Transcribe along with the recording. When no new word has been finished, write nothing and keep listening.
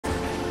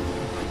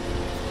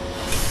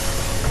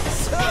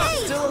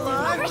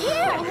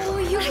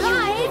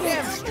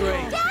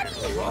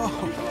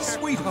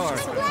sweetheart.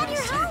 Glad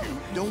you're home.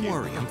 Don't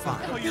worry, I'm fine.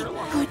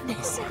 Thank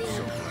goodness.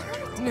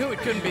 Knew it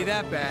couldn't be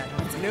that bad.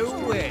 No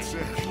way.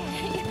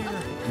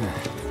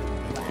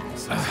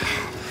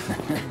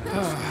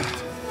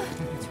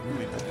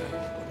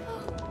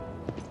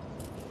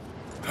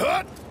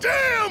 Hot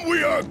damn,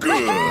 we are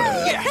good!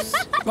 Yes!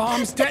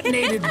 Bombs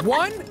detonated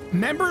 1,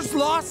 members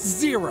lost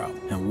 0.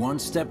 And one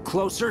step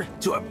closer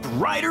to a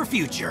brighter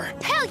future.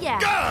 Hell yeah!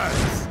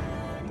 Guys!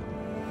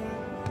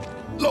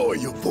 Lower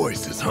your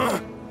voices, huh?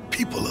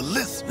 People are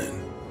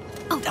listening.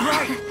 Oh,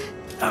 right.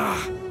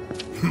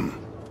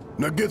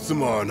 Now get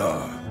some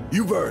R&R.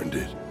 You've earned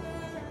it.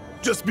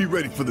 Just be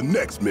ready for the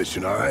next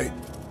mission, all right?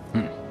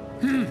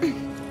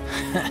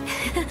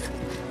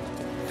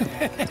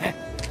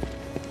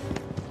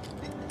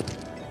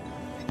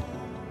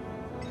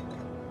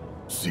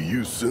 See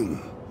you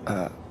soon.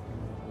 At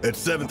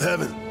 7th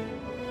Heaven.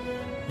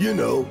 You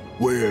know,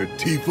 where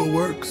Tifa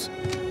works.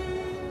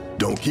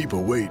 Don't keep her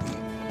waiting.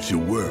 She'll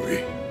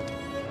worry.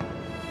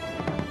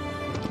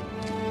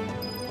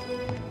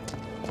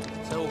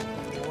 So,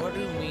 what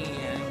do we...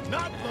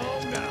 Not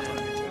long now.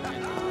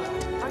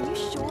 Are you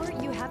sure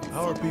you haven't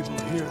How are people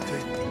here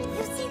taking?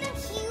 You see that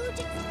huge...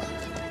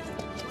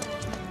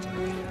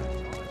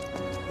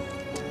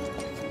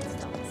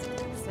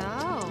 So,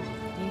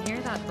 you hear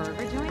that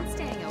burger joint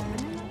staying open?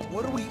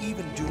 What are we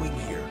even doing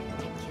here?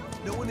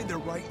 No one in their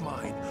right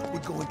mind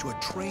would go into a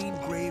train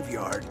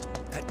graveyard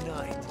at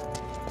night.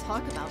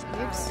 Talk about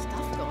weird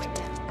stuff going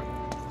down.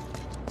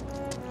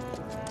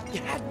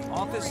 You had the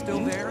office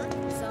still there?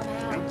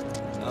 Somehow.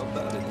 How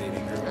about it, baby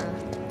girl?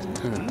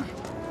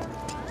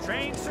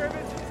 Train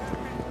service?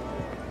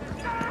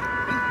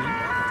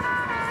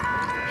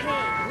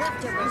 Hey,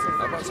 leftovers.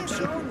 How about some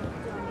soup?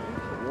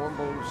 Warm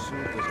bowl of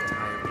soup is a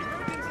higher.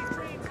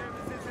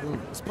 I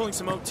was pulling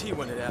some OT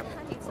when it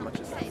happened. How much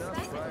is that?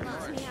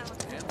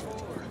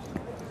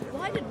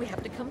 Why did we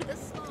have to come to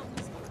this?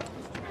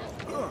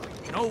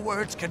 No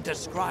words can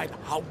describe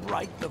how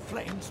bright the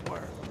flames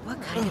were.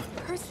 What kind of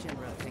person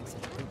thinks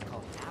it's a group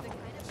called Apple?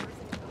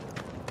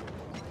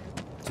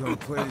 Don't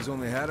play, he's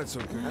only had it so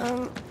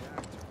good.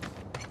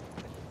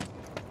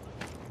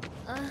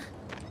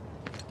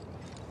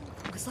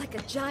 It was like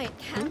a giant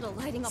candle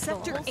lighting up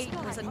Sector the whole 8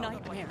 sky. was a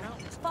nightmare.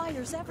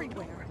 Fires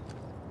everywhere.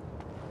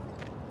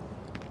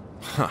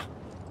 Huh.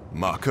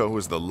 Mako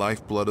is the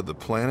lifeblood of the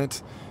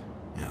planet?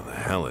 Yeah, the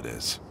hell it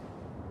is.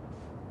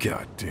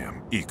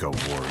 Goddamn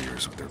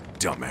eco-warriors with their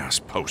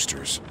dumbass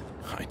posters.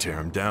 I tear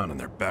them down and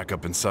they're back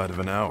up inside of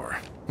an hour.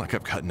 Like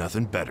I've got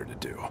nothing better to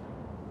do.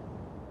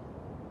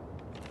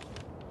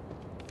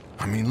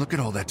 I mean, look at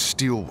all that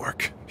steel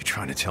work. You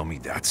trying to tell me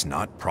that's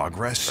not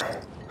progress?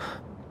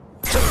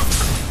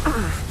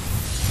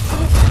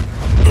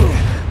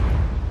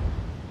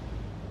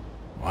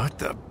 What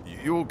the...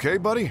 You okay,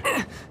 buddy?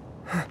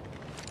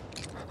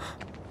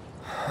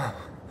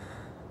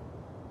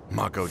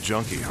 Mako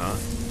junkie, huh?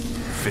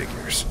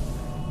 Figures.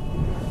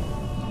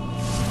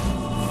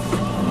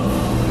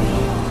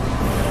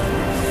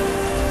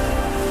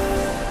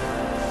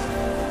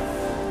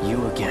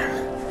 You again.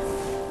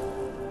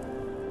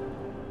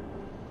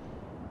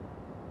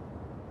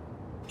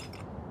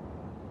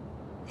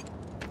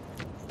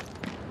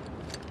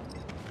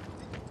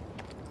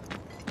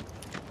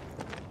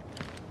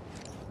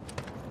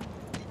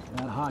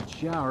 That hot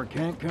shower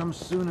can't come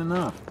soon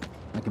enough.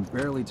 I can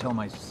barely tell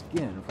my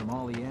skin from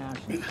all the ash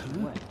and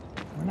sweat.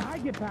 When I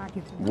get back,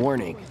 it's...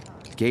 Warning.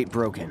 Gate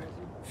broken.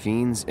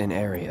 Fiends in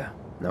area.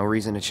 No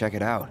reason to check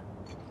it out.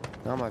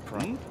 Not my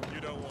problem. You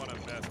don't want to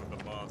mess with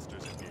the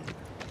monsters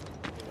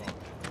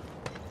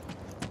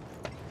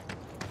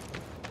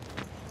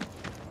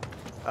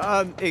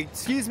again.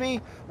 Excuse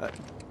me?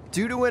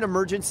 Due to an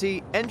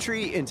emergency,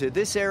 entry into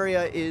this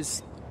area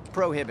is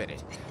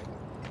prohibited.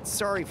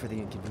 Sorry for the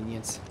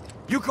inconvenience.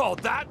 You call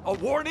that a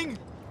warning?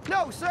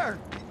 No, sir!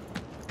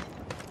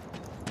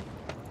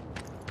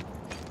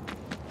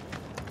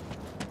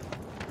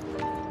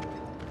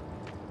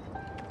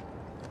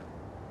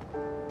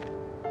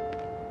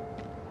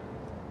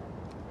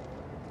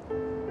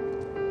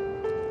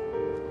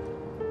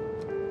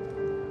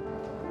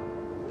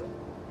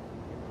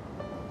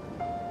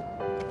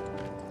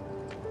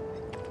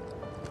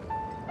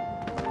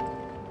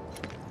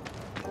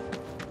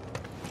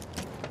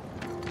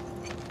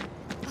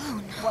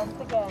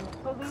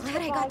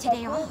 Glad I got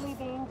today off.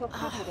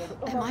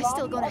 Am I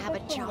still going to have a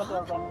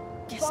job?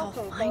 Guess I'll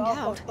find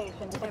out.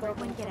 Did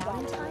everyone get out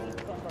in time?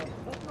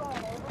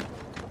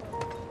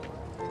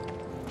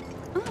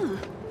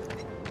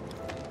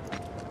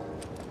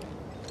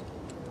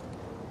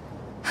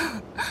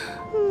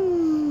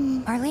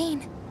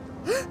 Arlene.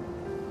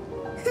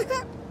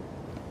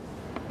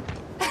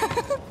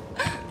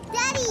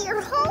 Daddy,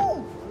 you're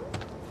home!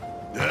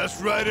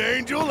 That's right,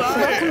 Angel.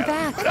 Welcome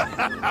back.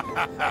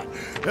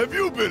 Have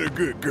you been a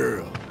good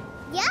girl?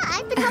 Yeah,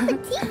 I've been helping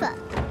Tifa.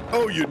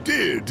 Oh, you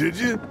did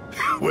you?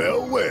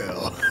 Well,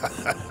 well.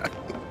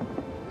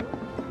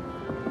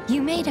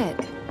 You made it.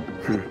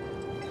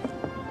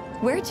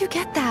 Where'd you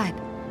get that?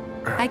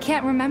 I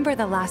can't remember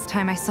the last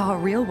time I saw a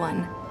real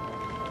one.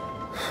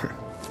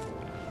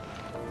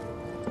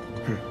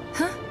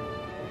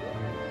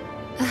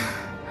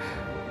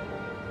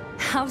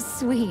 How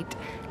sweet.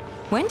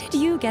 When did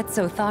you get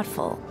so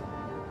thoughtful?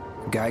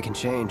 Guy can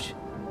change.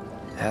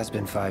 Has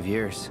been 5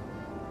 years.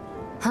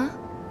 Huh?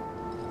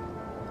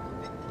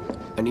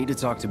 I need to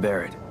talk to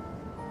Barrett.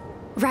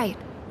 Right.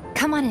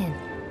 Come on in.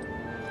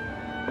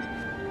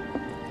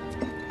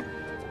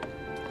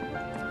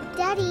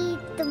 Daddy,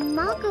 the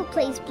Mako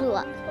place blew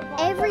up.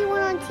 Everyone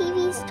on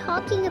TV's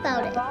talking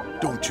about it.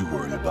 Don't you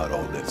worry about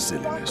all that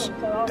silliness.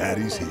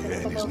 Daddy's here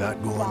and he's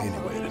not going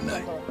anywhere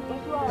tonight.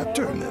 Now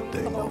turn that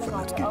thing off and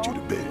let's get you to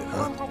bed,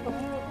 huh?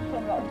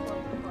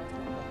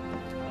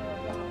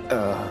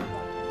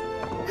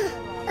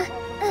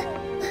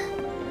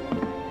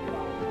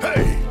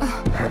 Hey!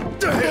 What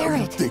the hell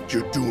you think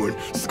you're doing,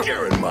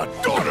 scaring my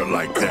daughter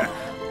like that?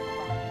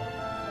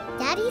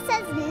 Daddy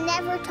says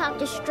never talk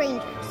to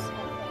strangers.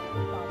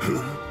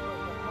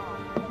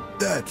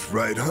 That's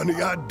right, honey,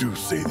 I do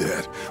say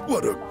that.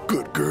 What a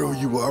good girl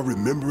you are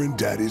remembering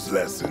Daddy's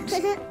lessons.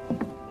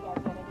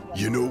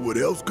 You know what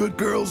else good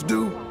girls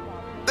do?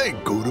 They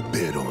go to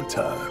bed on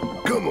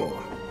time. Come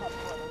on.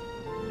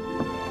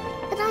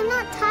 But I'm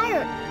not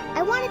tired.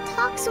 I want to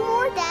talk some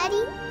more,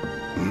 Daddy.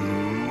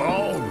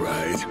 All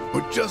right,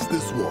 but just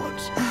this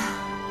once.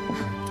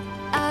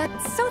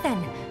 So then,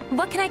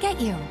 what can I get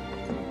you?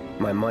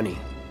 My money.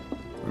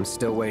 I'm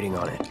still waiting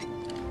on it.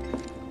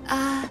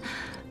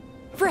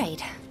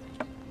 Right.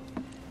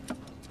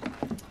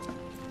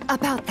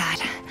 About that.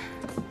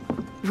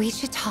 We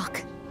should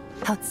talk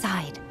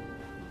outside.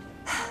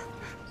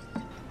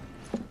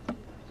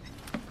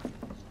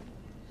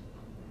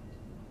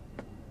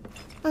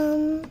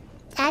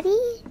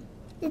 Daddy?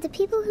 Did the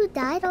people who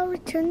died all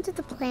return to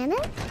the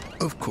planet?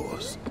 Of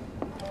course.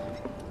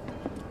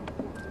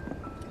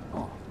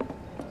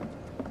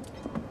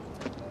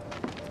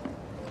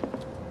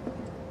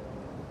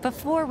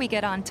 Before we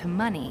get on to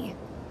money,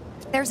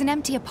 there's an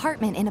empty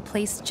apartment in a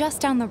place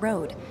just down the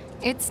road.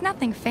 It's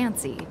nothing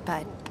fancy,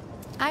 but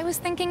I was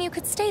thinking you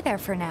could stay there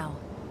for now.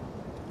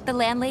 The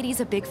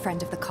landlady's a big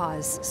friend of the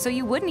cause, so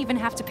you wouldn't even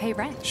have to pay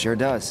rent. Sure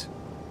does.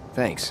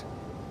 Thanks.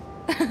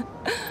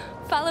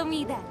 Follow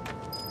me then.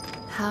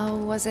 How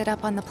was it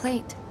up on the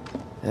plate?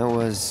 It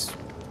was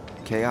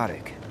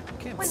chaotic.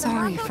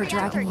 Sorry for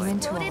dragging you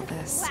into all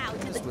this.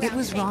 It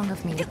was wrong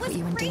of me to put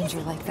you in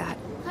danger like that.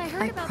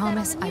 I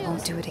promise I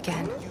won't do it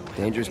again.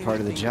 Danger's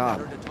part of the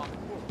job.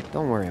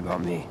 Don't worry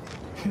about me.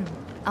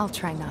 I'll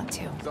try not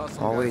to.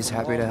 Always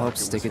happy to help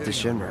stick it to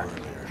Shinra.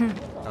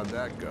 How'd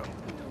that go?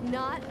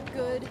 Not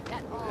good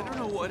at all. I don't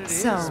know what it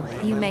is. So,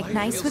 you make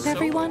nice with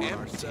everyone?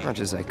 As much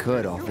as I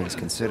could, all things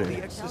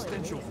considered.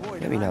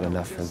 Maybe not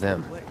enough for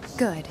them.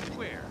 Good.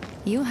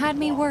 You had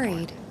me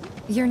worried.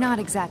 You're not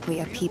exactly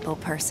a people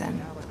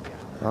person.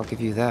 I'll give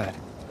you that.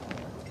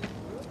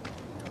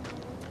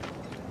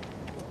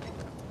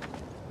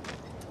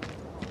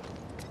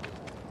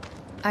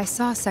 I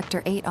saw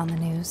Sector 8 on the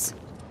news.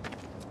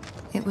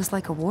 It was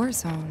like a war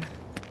zone.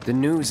 The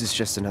news is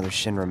just another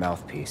Shinra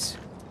mouthpiece.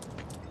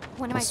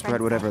 One of They'll my spread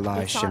friends whatever said they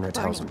lies saw it Shinra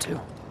tells them burning.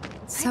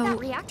 to. So, I thought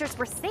reactors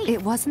were safe.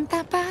 it wasn't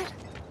that bad?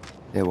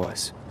 It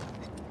was.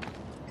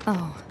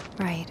 Oh,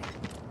 right.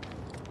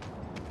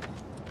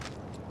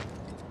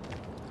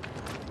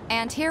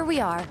 And here we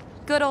are.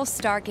 Good old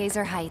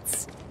Stargazer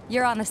Heights.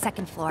 You're on the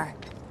second floor.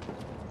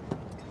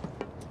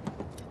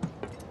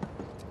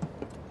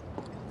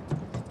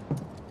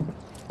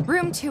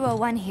 Room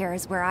 201 here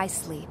is where I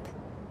sleep.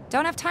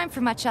 Don't have time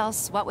for much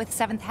else, what with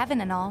 7th Heaven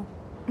and all.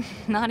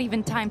 Not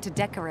even time to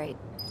decorate.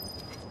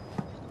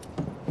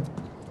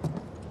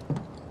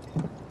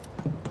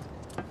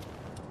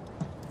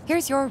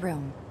 Here's your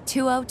room,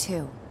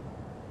 202.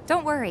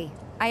 Don't worry,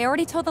 I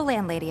already told the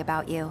landlady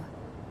about you.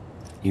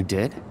 You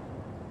did?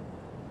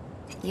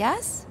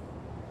 Yes?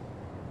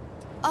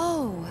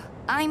 Oh,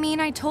 I mean,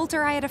 I told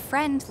her I had a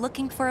friend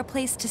looking for a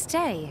place to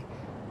stay.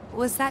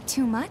 Was that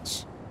too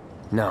much?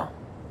 No.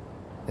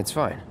 It's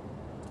fine.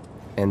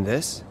 And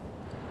this?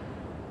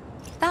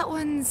 That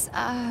one's,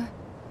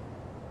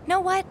 know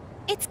what?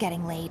 It's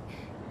getting late.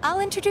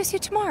 I'll introduce you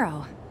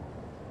tomorrow.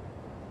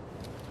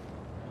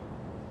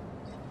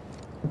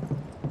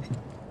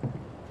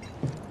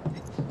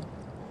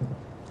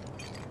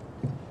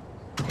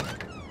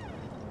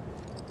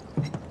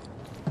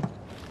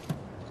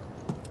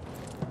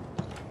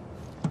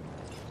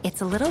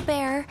 It's a little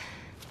bare,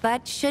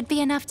 but should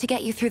be enough to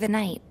get you through the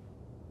night.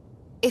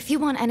 If you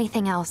want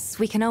anything else,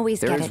 we can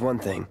always get it. There is one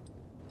thing.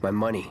 My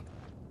money.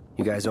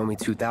 You guys owe me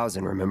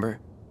 2,000, remember?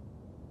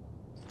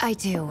 I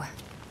do.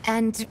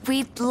 And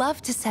we'd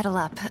love to settle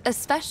up,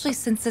 especially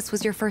since this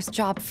was your first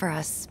job for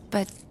us,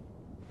 but...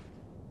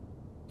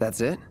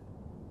 That's it?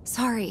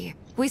 Sorry.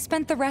 We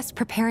spent the rest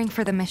preparing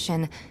for the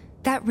mission.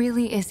 That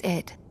really is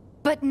it.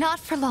 But not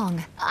for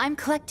long. I'm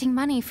collecting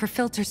money for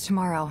filters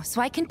tomorrow,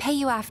 so I can pay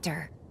you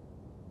after.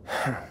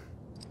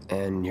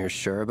 And you're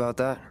sure about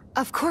that?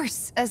 Of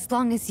course, as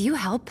long as you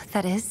help,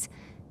 that is.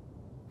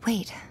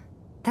 Wait,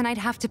 then I'd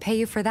have to pay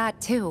you for that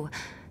too.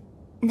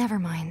 Never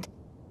mind.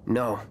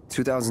 No,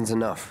 2,000's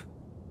enough.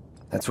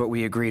 That's what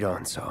we agreed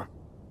on, so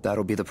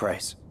that'll be the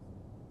price.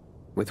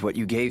 With what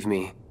you gave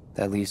me,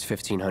 that leaves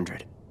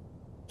 1,500.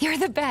 You're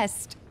the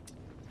best.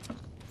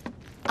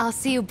 I'll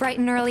see you bright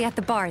and early at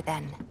the bar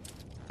then.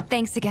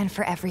 Thanks again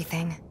for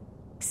everything.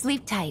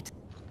 Sleep tight.